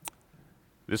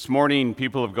This morning,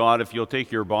 people of God, if you'll take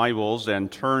your Bibles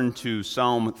and turn to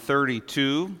Psalm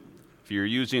 32. If you're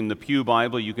using the Pew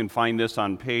Bible, you can find this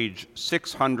on page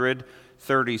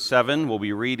 637. We'll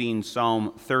be reading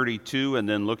Psalm 32 and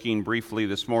then looking briefly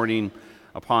this morning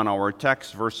upon our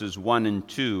text, verses 1 and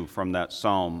 2 from that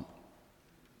psalm.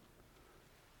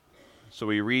 So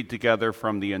we read together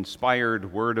from the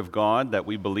inspired Word of God that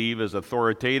we believe is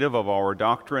authoritative of our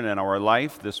doctrine and our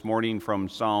life this morning from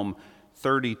Psalm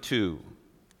 32.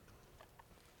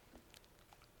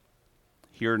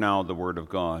 Hear now the word of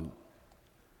God.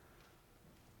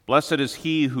 Blessed is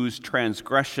he whose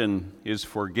transgression is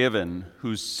forgiven,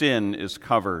 whose sin is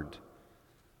covered.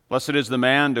 Blessed is the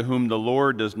man to whom the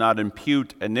Lord does not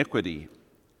impute iniquity,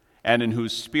 and in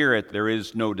whose spirit there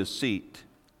is no deceit.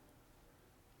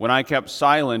 When I kept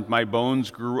silent, my bones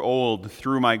grew old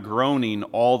through my groaning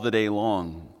all the day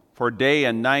long. For day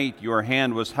and night your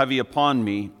hand was heavy upon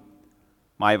me.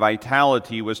 My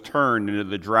vitality was turned into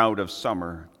the drought of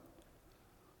summer.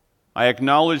 I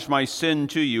acknowledged my sin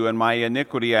to you, and my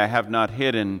iniquity I have not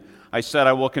hidden. I said,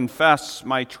 I will confess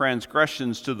my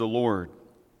transgressions to the Lord,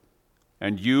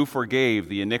 and you forgave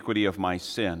the iniquity of my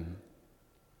sin.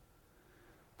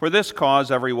 For this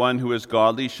cause everyone who is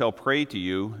godly shall pray to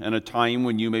you in a time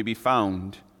when you may be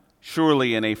found.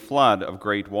 Surely in a flood of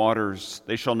great waters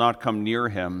they shall not come near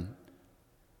him.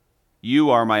 You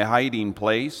are my hiding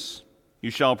place.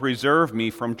 You shall preserve me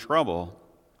from trouble.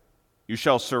 You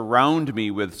shall surround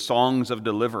me with songs of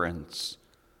deliverance.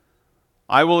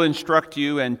 I will instruct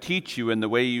you and teach you in the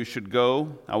way you should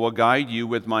go. I will guide you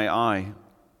with my eye.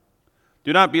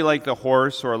 Do not be like the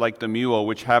horse or like the mule,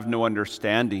 which have no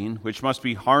understanding, which must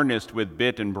be harnessed with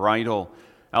bit and bridle,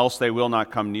 else they will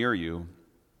not come near you.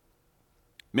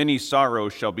 Many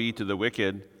sorrows shall be to the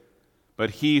wicked,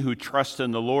 but he who trusts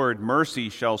in the Lord, mercy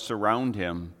shall surround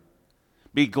him.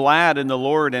 Be glad in the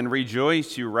Lord and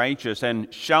rejoice, you righteous,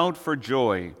 and shout for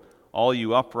joy, all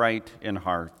you upright in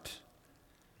heart.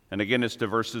 And again, it's to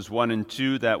verses 1 and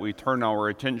 2 that we turn our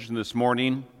attention this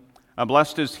morning.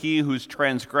 Blessed is he whose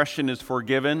transgression is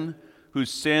forgiven,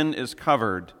 whose sin is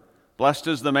covered. Blessed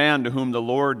is the man to whom the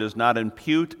Lord does not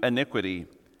impute iniquity,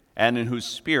 and in whose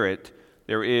spirit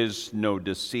there is no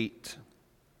deceit.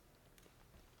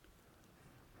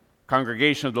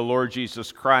 Congregation of the Lord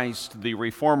Jesus Christ, the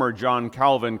Reformer John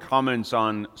Calvin comments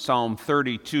on Psalm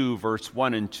 32, verse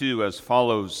 1 and 2 as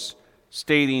follows,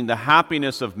 stating, the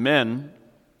happiness of men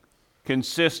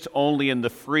consists only in the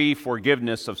free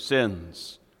forgiveness of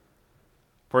sins.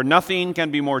 For nothing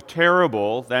can be more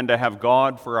terrible than to have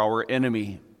God for our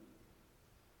enemy.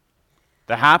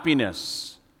 The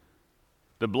happiness,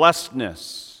 the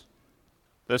blessedness,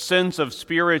 the sense of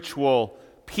spiritual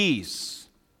peace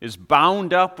is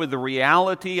bound up with the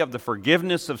reality of the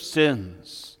forgiveness of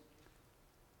sins.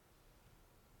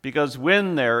 Because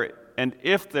when there and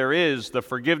if there is the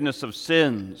forgiveness of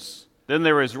sins, then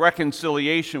there is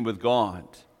reconciliation with God.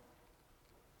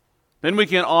 Then we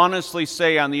can honestly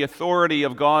say on the authority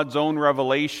of God's own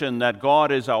revelation that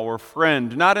God is our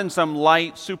friend, not in some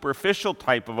light, superficial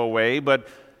type of a way, but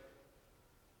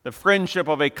the friendship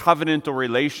of a covenantal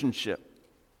relationship.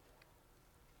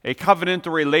 A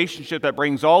covenantal relationship that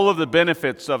brings all of the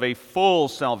benefits of a full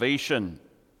salvation,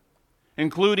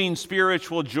 including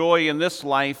spiritual joy in this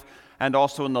life and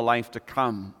also in the life to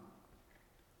come.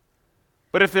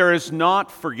 But if there is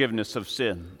not forgiveness of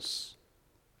sins,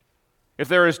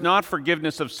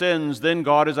 then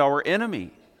God is our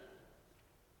enemy.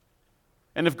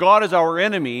 And if God is our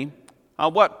enemy,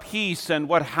 what peace and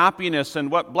what happiness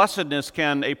and what blessedness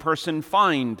can a person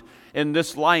find in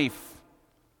this life?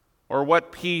 Or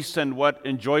what peace and what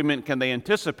enjoyment can they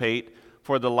anticipate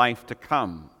for the life to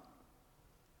come?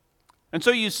 And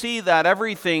so you see that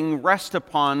everything rests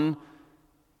upon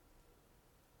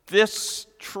this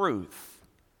truth.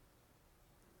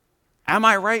 Am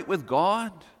I right with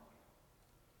God?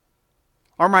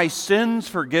 Are my sins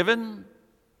forgiven?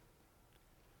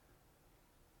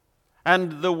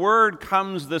 And the word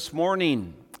comes this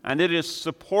morning, and it is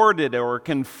supported or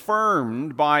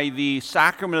confirmed by the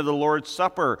sacrament of the Lord's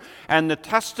Supper and the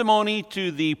testimony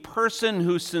to the person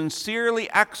who sincerely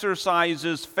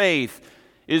exercises faith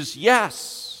is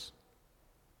yes.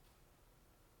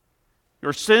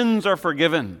 Your sins are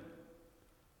forgiven.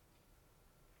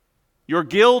 Your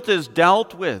guilt is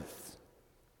dealt with.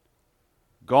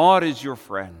 God is your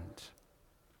friend.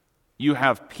 You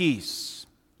have peace.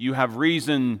 You have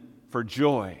reason for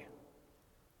joy.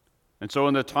 And so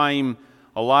in the time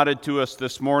allotted to us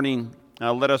this morning,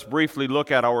 let us briefly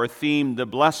look at our theme, the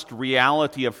blessed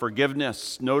reality of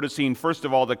forgiveness, noticing first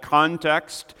of all the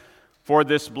context for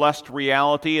this blessed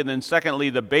reality, and then secondly,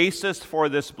 the basis for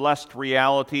this blessed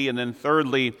reality, and then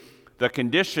thirdly, the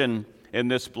condition in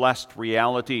this blessed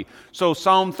reality. So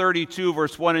Psalm 32,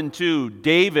 verse 1 and 2,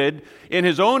 David, in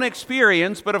his own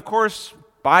experience, but of course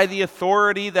by the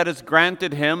authority that is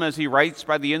granted him as he writes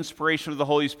by the inspiration of the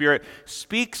Holy Spirit,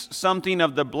 speaks something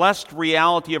of the blessed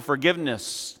reality of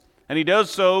forgiveness. And he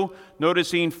does so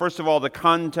noticing, first of all, the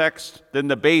context, then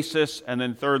the basis, and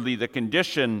then thirdly, the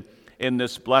condition in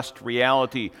this blessed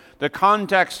reality. The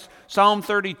context, Psalm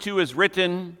 32 is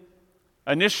written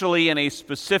initially in a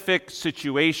specific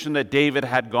situation that David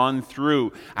had gone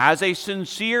through. As a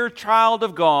sincere child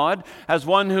of God, as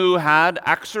one who had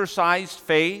exercised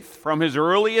faith from his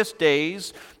earliest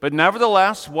days, but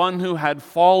nevertheless one who had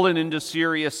fallen into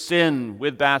serious sin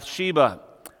with Bathsheba,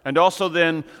 and also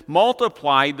then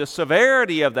multiplied the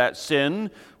severity of that sin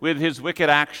with his wicked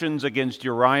actions against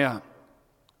Uriah.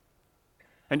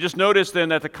 And just notice then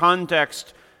that the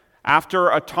context, after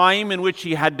a time in which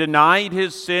he had denied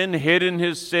his sin, hidden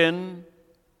his sin,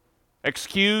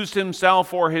 excused himself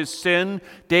for his sin,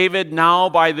 David now,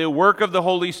 by the work of the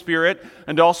Holy Spirit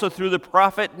and also through the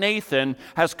prophet Nathan,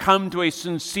 has come to a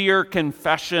sincere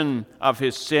confession of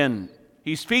his sin.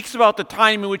 He speaks about the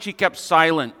time in which he kept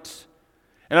silent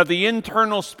and of the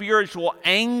internal spiritual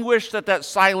anguish that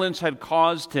silence had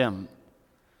caused him.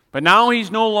 But now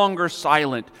he's no longer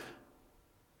silent.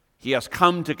 He has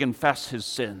come to confess his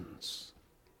sins.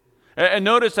 And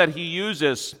notice that he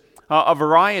uses a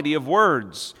variety of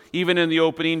words, even in the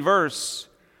opening verse.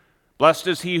 Blessed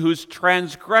is he whose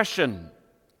transgression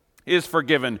is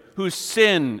forgiven, whose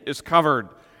sin is covered.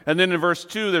 And then in verse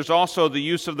 2, there's also the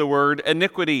use of the word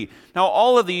iniquity. Now,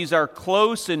 all of these are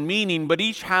close in meaning, but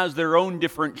each has their own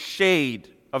different shade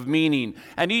of meaning.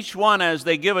 And each one, as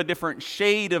they give a different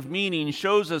shade of meaning,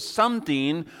 shows us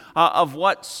something of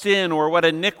what sin or what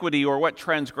iniquity or what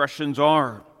transgressions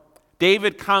are.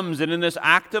 David comes, and in this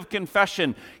act of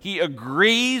confession, he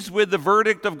agrees with the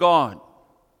verdict of God.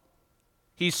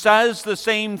 He says the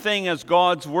same thing as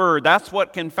God's word. That's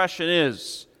what confession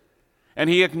is. And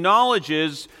he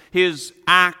acknowledges his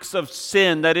acts of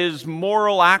sin, that is,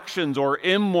 moral actions or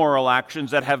immoral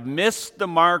actions that have missed the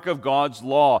mark of God's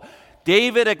law.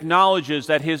 David acknowledges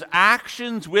that his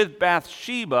actions with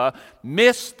Bathsheba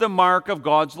missed the mark of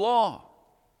God's law.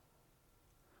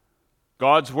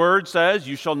 God's word says,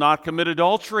 "You shall not commit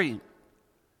adultery."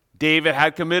 David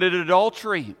had committed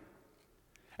adultery.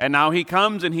 And now he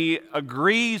comes and he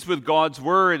agrees with God's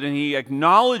word, and he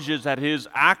acknowledges that his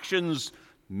actions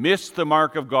missed the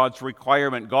mark of God's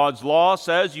requirement. God's law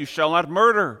says, "You shall not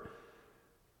murder."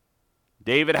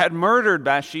 David had murdered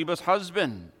Bathsheba's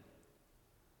husband.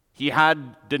 He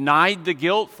had denied the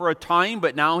guilt for a time,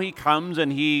 but now he comes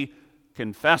and he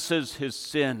confesses his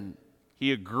sin.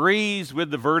 He agrees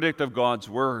with the verdict of God's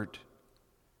word.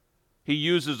 He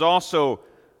uses also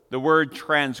the word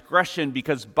transgression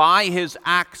because by his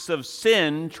acts of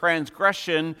sin,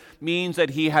 transgression means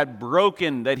that he had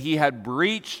broken, that he had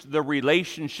breached the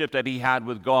relationship that he had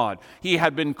with God. He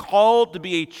had been called to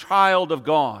be a child of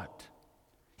God.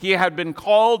 He had been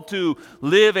called to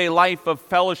live a life of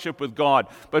fellowship with God.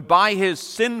 But by his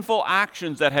sinful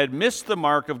actions that had missed the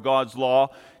mark of God's law,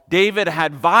 David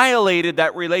had violated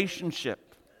that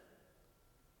relationship.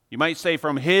 You might say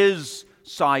from his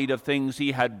side of things,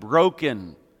 he had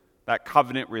broken that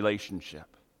covenant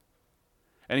relationship.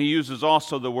 And he uses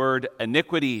also the word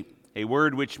iniquity, a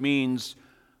word which means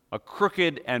a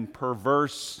crooked and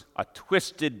perverse, a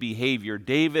twisted behavior.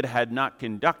 David had not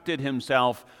conducted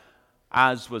himself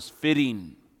as was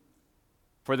fitting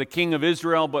for the king of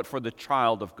Israel, but for the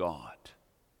child of God.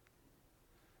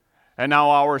 And now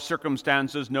our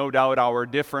circumstances, no doubt, are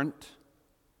different.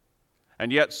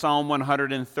 And yet Psalm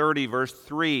 130, verse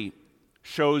 3,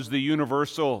 shows the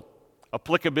universal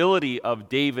applicability of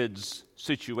David's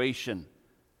situation.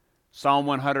 Psalm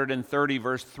 130,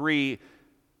 verse 3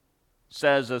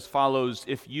 says as follows,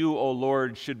 "If you, O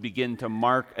Lord, should begin to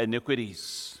mark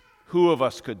iniquities, who of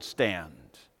us could stand?"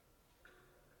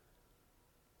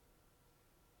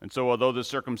 And so although the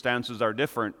circumstances are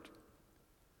different,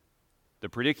 the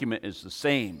predicament is the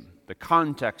same. The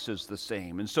context is the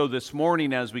same. And so this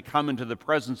morning, as we come into the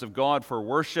presence of God for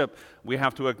worship, we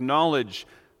have to acknowledge,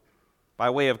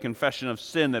 by way of confession of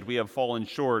sin, that we have fallen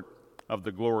short of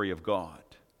the glory of God.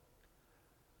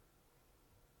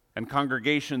 And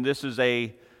congregation, this is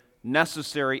a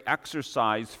necessary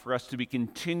exercise for us to be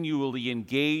continually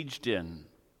engaged in.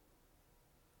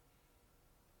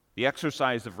 The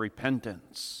exercise of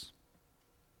repentance.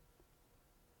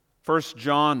 1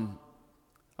 John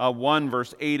 1,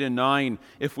 verse 8 and 9.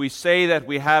 If we say that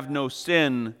we have no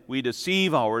sin, we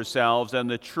deceive ourselves, and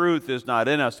the truth is not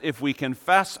in us. If we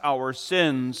confess our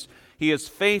sins, He is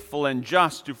faithful and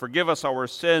just to forgive us our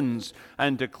sins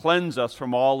and to cleanse us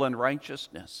from all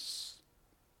unrighteousness.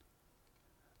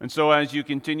 And so as you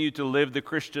continue to live the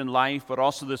Christian life, but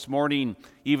also this morning,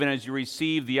 even as you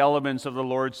receive the elements of the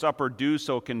Lord's Supper, do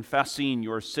so confessing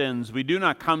your sins. We do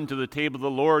not come to the table of the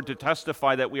Lord to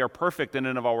testify that we are perfect in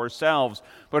and of ourselves,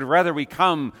 but rather we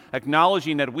come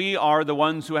acknowledging that we are the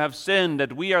ones who have sinned,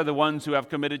 that we are the ones who have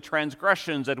committed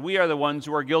transgressions, that we are the ones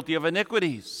who are guilty of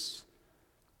iniquities.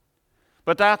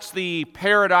 But that's the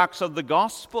paradox of the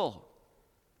gospel.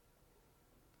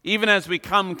 Even as we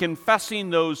come confessing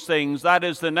those things, that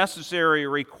is the necessary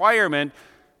requirement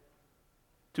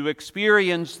to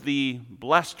experience the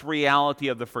blessed reality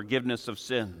of the forgiveness of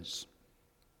sins.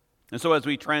 And so as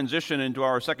we transition into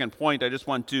our second point, I just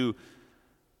want to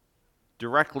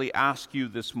directly ask you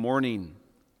this morning,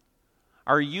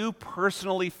 are you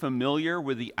personally familiar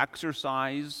with the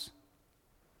exercise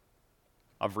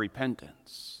of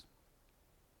repentance?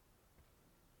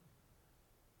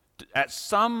 At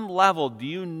some level, do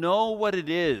you know what it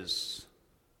is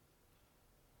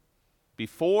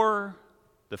before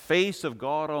the face of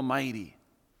God Almighty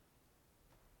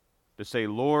to say,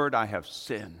 Lord, I have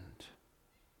sinned.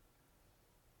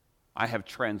 I have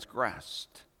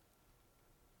transgressed.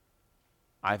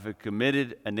 I have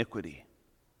committed iniquity.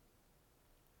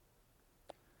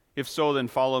 If so, then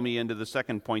follow me into the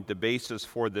second point, the basis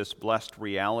for this blessed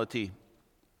reality.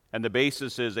 And the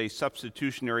basis is a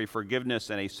substitutionary forgiveness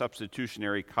and a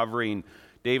substitutionary covering.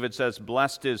 David says,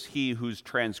 blessed is he whose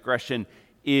transgression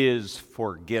is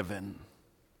forgiven,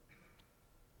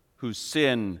 whose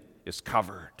sin is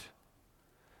covered.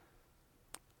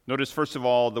 Notice, first of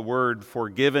all, the word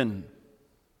forgiven.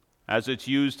 As it's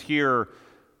used here,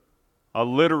 a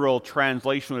literal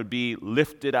translation would be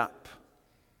lifted up,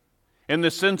 in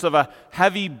the sense of a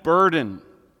heavy burden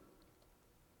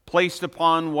placed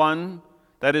upon one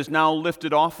that is now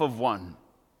lifted off of one.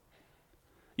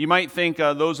 You might think,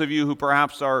 those of you who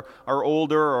perhaps are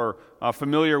older or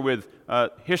familiar with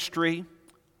history,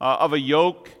 of a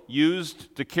yoke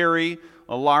used to carry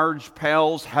large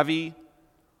pails, heavy.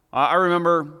 I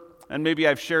remember, and maybe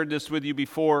I've shared this with you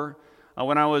before,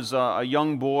 when I was a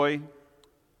young boy,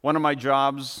 one of my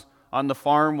jobs on the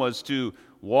farm was to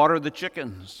water the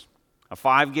chickens, a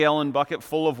 5-gallon bucket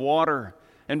full of water.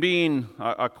 And being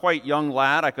a quite young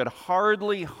lad, I could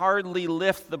hardly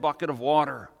lift the bucket of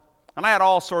water. And I had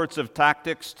all sorts of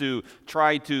tactics to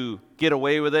try to get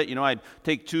away with it. You know, I'd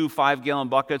take 2 5-gallon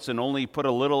buckets and only put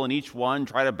a little in each one,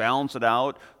 try to balance it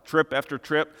out, trip after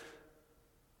trip.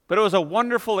 But it was a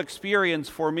wonderful experience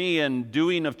for me in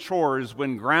doing of chores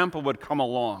when Grandpa would come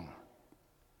along.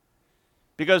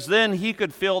 Because then he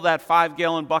could fill that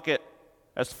 5-gallon bucket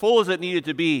as full as it needed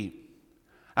to be.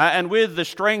 And with the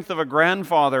strength of a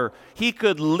grandfather, he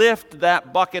could lift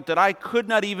that bucket that I could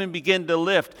not even begin to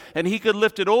lift. And he could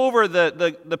lift it over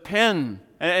the pen,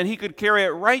 and he could carry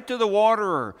it right to the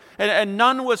waterer. And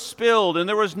none was spilled, and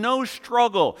there was no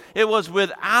struggle. It was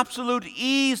with absolute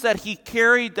ease that he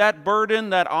carried that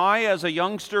burden that I, as a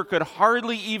youngster, could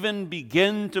hardly even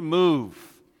begin to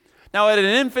move. Now, at an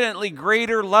infinitely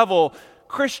greater level,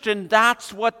 Christian,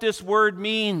 that's what this word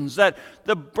means, that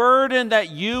the burden that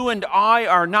you and I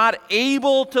are not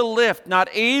able to lift, not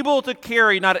able to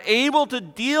carry, not able to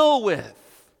deal with,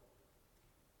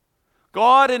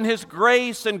 God in His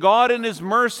grace and God in His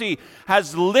mercy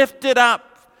has lifted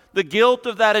up the guilt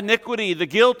of that iniquity, the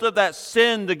guilt of that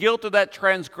sin, the guilt of that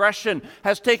transgression,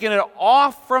 has taken it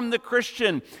off from the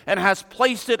Christian and has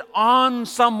placed it on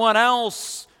someone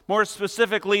else, more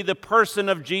specifically the person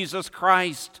of Jesus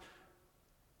Christ,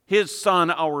 His Son,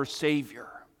 our Savior.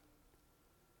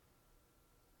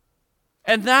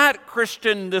 And that,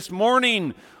 Christian, this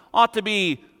morning ought to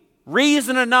be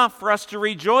reason enough for us to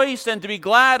rejoice and to be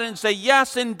glad and say,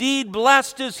 yes, indeed,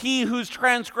 blessed is he whose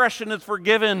transgression is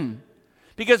forgiven.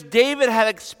 Because David had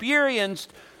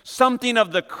experienced something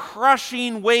of the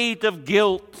crushing weight of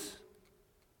guilt.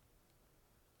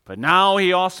 But now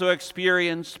he also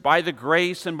experienced, by the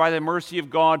grace and by the mercy of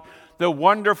God, the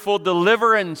wonderful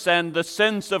deliverance and the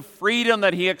sense of freedom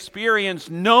that he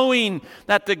experienced, knowing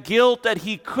that the guilt that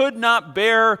he could not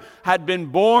bear had been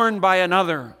borne by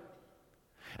another.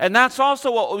 And that's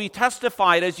also what we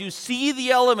testified as you see the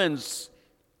elements.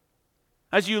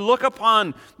 As you look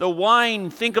upon the wine,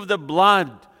 think of the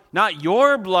blood. Not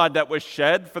your blood that was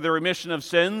shed for the remission of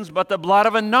sins, but the blood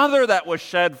of another that was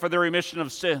shed for the remission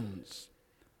of sins.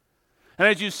 And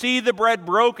as you see the bread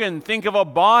broken, think of a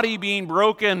body being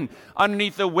broken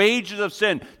underneath the wages of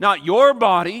sin. Not your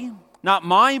body, not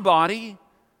my body,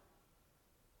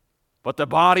 but the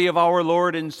body of our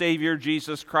Lord and Savior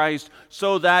Jesus Christ,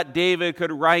 so that David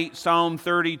could write Psalm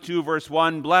 32, verse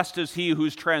 1, "Blessed is he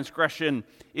whose transgression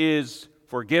is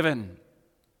forgiven."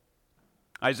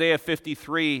 Isaiah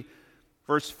 53,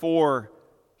 verse 4,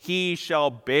 "He shall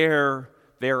bear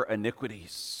their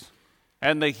iniquities."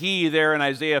 And the he there in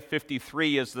Isaiah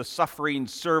 53 is the suffering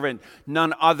servant,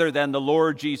 none other than the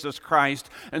Lord Jesus Christ.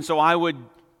 And so I would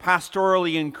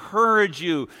pastorally encourage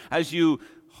you as you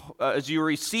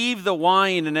receive the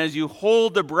wine and as you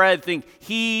hold the bread, think,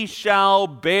 He shall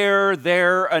bear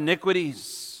their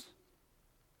iniquities.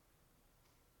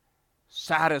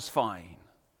 Satisfying,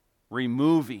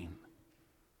 removing,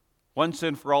 once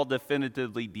and for all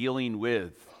definitively dealing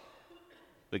with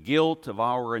the guilt of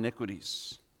our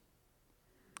iniquities.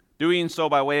 Doing so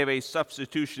by way of a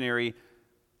substitutionary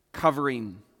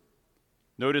covering.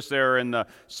 Notice there in the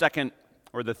second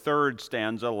or the third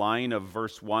stanza line of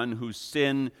verse 1, whose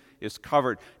sin is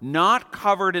covered. Not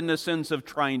covered in the sense of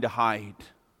trying to hide.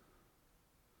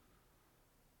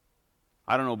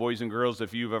 I don't know, boys and girls,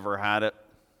 if you've ever had it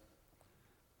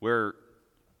where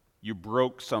you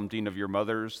broke something of your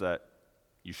mother's that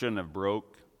you shouldn't have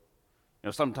broke. You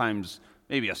know, sometimes,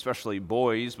 maybe especially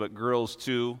boys, but girls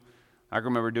too. I can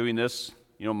remember doing this.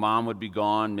 You know, mom would be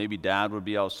gone, maybe dad would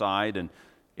be outside, and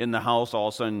in the house, all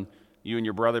of a sudden, you and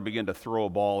your brother begin to throw a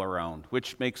ball around,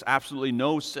 which makes absolutely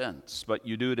no sense, but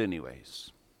you do it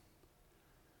anyways.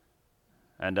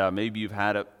 And maybe you've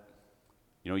had it,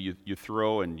 you know, you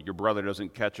throw and your brother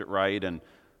doesn't catch it right, and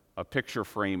a picture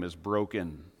frame is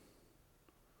broken,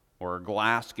 or a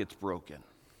glass gets broken.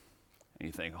 And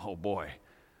you think, oh boy,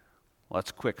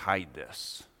 let's quick hide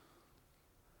this.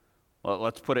 Well,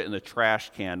 let's put it in the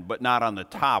trash can, but not on the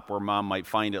top where mom might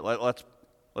find it. Let's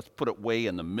put it way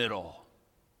in the middle.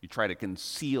 You try to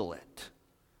conceal it.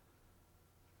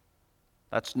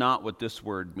 That's not what this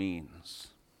word means.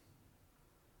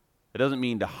 It doesn't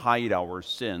mean to hide our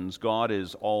sins. God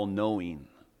is all-knowing.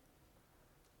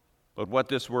 But what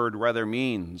this word rather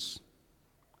means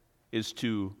is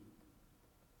to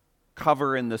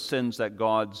cover in the sins that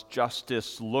God's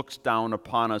justice looks down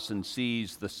upon us and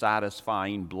sees the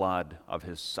satisfying blood of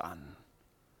His Son.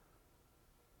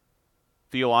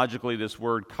 Theologically, this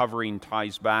word covering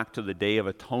ties back to the Day of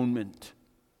Atonement,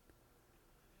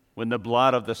 when the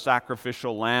blood of the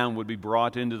sacrificial lamb would be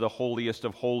brought into the holiest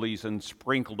of holies and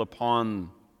sprinkled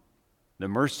upon the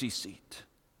mercy seat,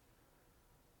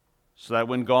 so that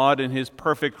when God in His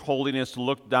perfect holiness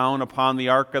looked down upon the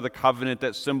Ark of the Covenant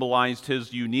that symbolized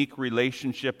His unique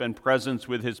relationship and presence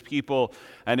with His people,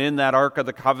 and in that Ark of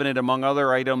the Covenant, among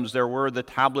other items, there were the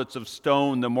tablets of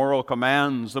stone, the moral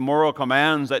commands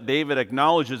that David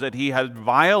acknowledges that he had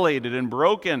violated and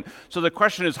broken. So the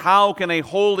question is, how can a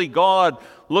holy God,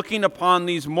 looking upon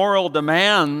these moral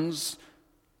demands,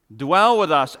 dwell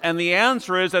with us? And the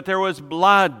answer is that there was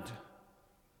blood.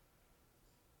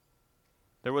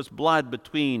 There was blood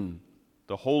between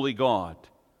the holy God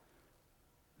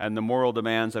and the moral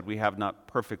demands that we have not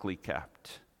perfectly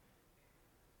kept.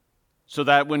 So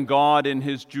that when God, in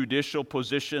His judicial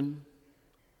position,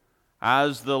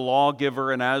 as the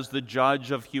lawgiver and as the judge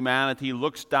of humanity,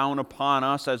 looks down upon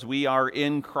us as we are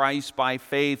in Christ by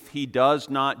faith, He does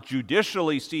not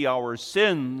judicially see our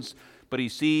sins, but He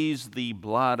sees the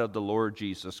blood of the Lord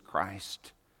Jesus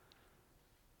Christ.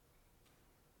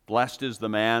 Blessed is the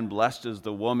man, blessed is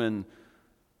the woman,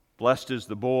 blessed is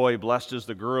the boy, blessed is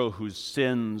the girl whose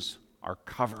sins are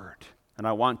covered. And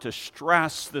I want to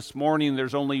stress this morning,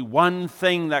 there's only one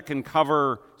thing that can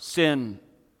cover sin,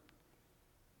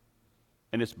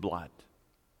 and it's blood.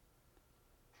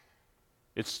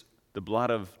 It's the blood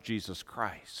of Jesus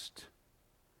Christ.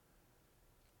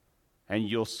 And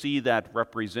you'll see that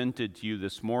represented to you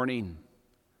this morning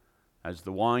as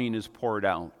the wine is poured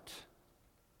out.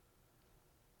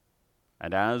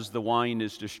 And as the wine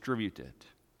is distributed,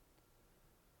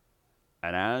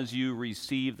 and as you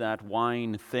receive that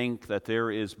wine, think that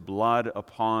there is blood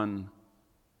upon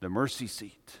the mercy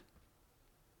seat,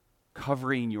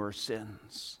 covering your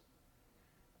sins.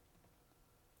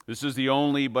 This is the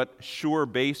only but sure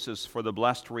basis for the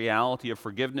blessed reality of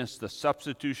forgiveness, the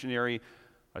substitutionary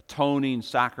atoning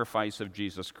sacrifice of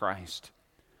Jesus Christ.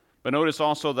 But notice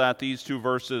also that these two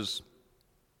verses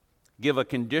give a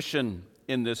condition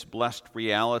in this blessed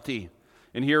reality.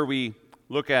 And here we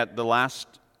look at the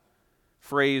last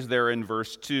phrase there in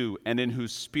verse 2, and in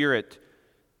whose spirit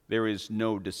there is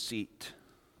no deceit.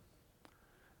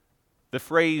 The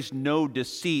phrase no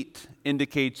deceit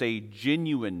indicates a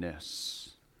genuineness.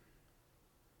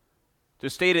 To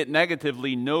state it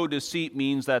negatively, no deceit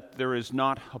means that there is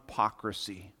not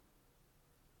hypocrisy.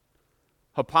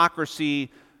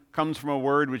 Hypocrisy comes from a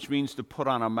word which means to put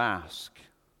on a mask,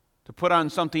 to put on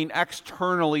something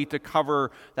externally to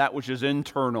cover that which is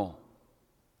internal.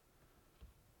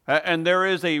 And there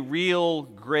is a real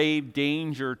grave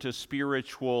danger to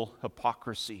spiritual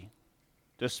hypocrisy,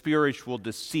 to spiritual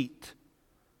deceit,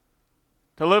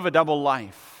 to live a double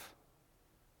life,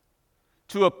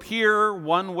 to appear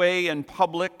one way in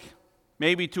public,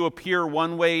 maybe to appear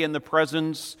one way in the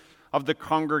presence of the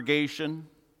congregation,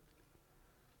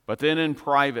 but then in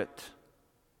private,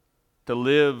 to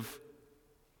live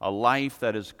a life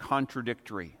that is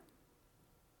contradictory.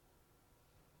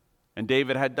 And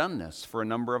David had done this for a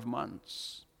number of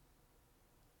months.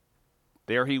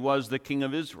 There he was, the king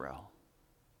of Israel,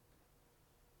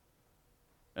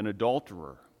 an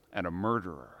adulterer and a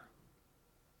murderer.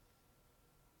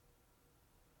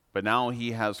 But now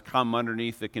he has come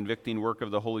underneath the convicting work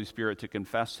of the Holy Spirit to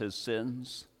confess his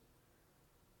sins.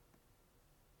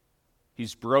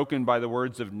 He's broken by the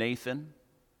words of Nathan.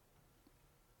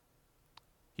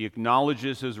 He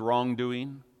acknowledges his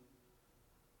wrongdoing.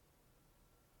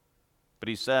 But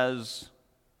he says,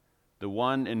 the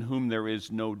one in whom there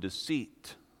is no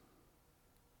deceit,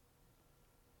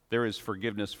 there is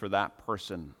forgiveness for that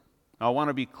person. Now, I want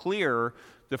to be clear,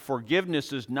 the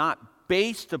forgiveness is not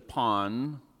based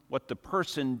upon what the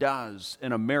person does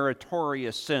in a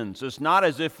meritorious sense. It's not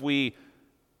as if we're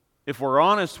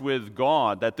honest with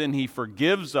God, that then He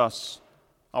forgives us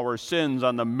our sins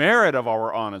on the merit of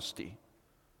our honesty.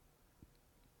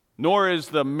 Nor is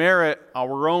the merit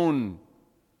our own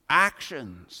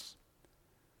actions.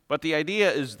 But the idea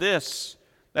is this,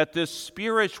 that this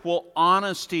spiritual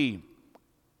honesty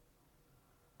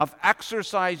of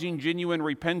exercising genuine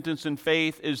repentance and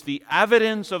faith is the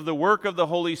evidence of the work of the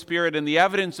Holy Spirit and the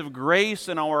evidence of grace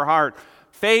in our heart.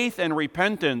 Faith and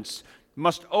repentance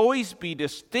must always be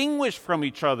distinguished from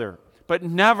each other, but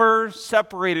never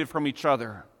separated from each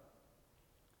other.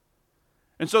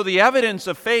 And so the evidence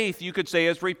of faith, you could say,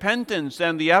 is repentance,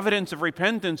 and the evidence of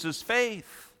repentance is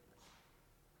faith.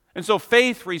 And so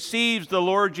faith receives the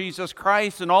Lord Jesus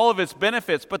Christ and all of its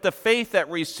benefits, but the faith that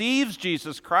receives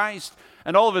Jesus Christ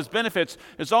and all of his benefits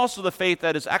is also the faith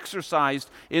that is exercised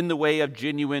in the way of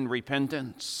genuine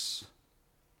repentance.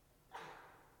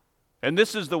 And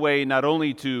this is the way not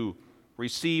only to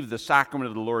receive the sacrament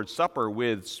of the Lord's Supper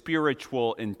with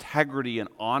spiritual integrity and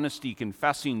honesty,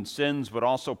 confessing sins, but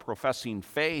also professing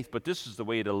faith, but this is the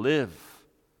way to live.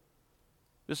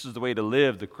 This is the way to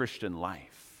live the Christian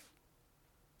life,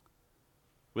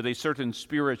 with a certain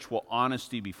spiritual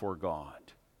honesty before God.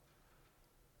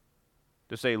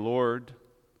 To say, Lord,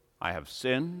 I have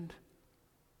sinned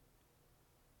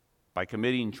by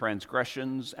committing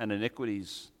transgressions and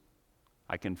iniquities.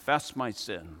 I confess my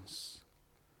sins.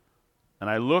 And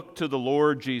I look to the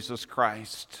Lord Jesus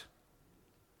Christ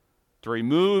to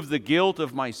remove the guilt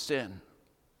of my sin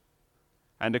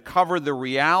and to cover the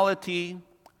reality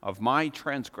of my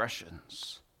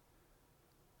transgressions.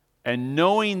 And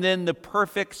knowing then the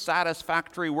perfect,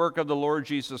 satisfactory work of the Lord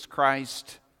Jesus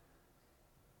Christ,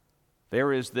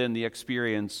 there is then the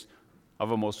experience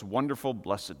of a most wonderful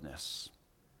blessedness.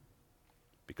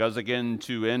 Because again,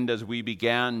 to end as we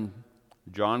began,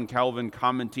 John Calvin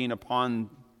commenting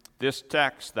upon this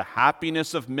text, the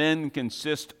happiness of men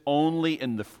consists only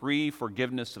in the free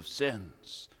forgiveness of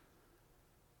sins.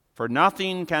 For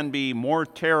nothing can be more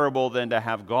terrible than to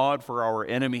have God for our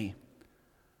enemy.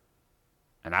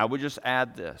 And I would just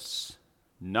add this,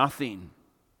 nothing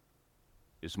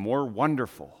is more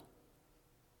wonderful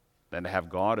than to have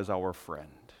God as our friend.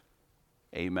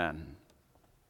 Amen.